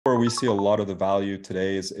where we see a lot of the value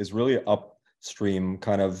today is really upstream,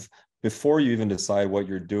 kind of before you even decide what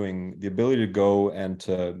you're doing, the ability to go and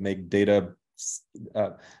to make uh,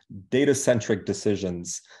 data-centric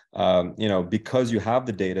decisions, because you have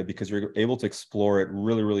the data, because you're able to explore it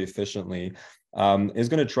really, really efficiently, is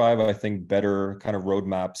going to drive, I think, better kind of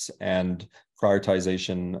roadmaps and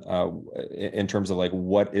prioritization in terms of like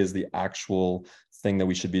what is the actual thing that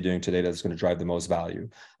we should be doing today that's going to drive the most value.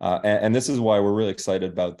 And this is why we're really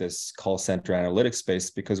excited about this call center analytics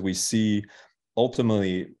space, because we see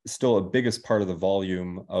ultimately still a biggest part of the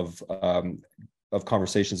volume of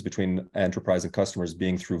conversations between enterprise and customers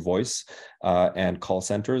being through voice and call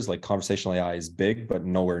centers. Like conversational AI is big, but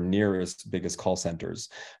nowhere near as big as call centers.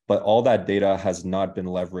 But all that data has not been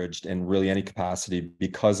leveraged in really any capacity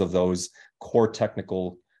because of those core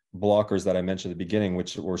technical blockers that I mentioned at the beginning,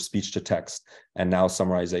 which were speech to text and now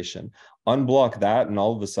summarization. Unblock that, and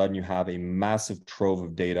all of a sudden you have a massive trove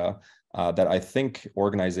of data that I think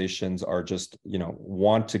organizations are just,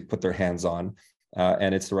 want to put their hands on,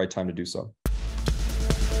 and it's the right time to do so.